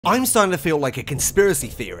I'm starting to feel like a conspiracy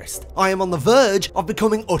theorist. I am on the verge of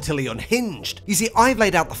becoming utterly unhinged. You see, I've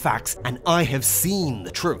laid out the facts and I have seen the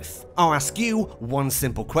truth. I'll ask you one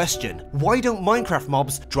simple question. Why don't Minecraft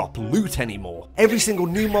mobs drop loot anymore? Every single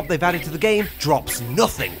new mob they've added to the game drops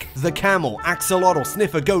nothing. The camel, axolotl,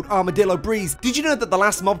 sniffer, goat, armadillo, breeze. Did you know that the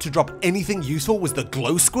last mob to drop anything useful was the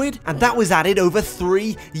glow squid? And that was added over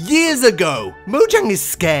 3 years ago. Mojang is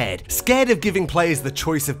scared of giving players the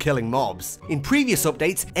choice of killing mobs. In previous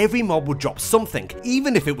updates, every mob would drop something,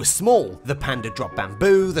 even if it was small. The panda dropped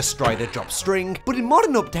bamboo, the strider dropped string, but in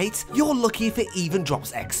modern updates, you're lucky if it even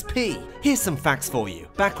drops XP. Here's some facts for you.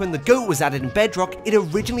 Back when the goat was added in Bedrock, it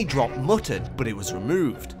originally dropped mutton, but it was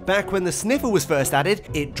removed. Back when the sniffer was first added,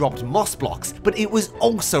 it dropped moss blocks, but it was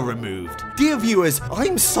also removed. Dear viewers,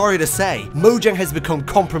 I'm sorry to say, Mojang has become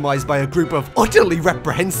compromised by a group of utterly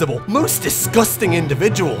reprehensible, most disgusting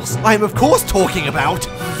individuals. I am of course talking about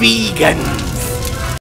vegans.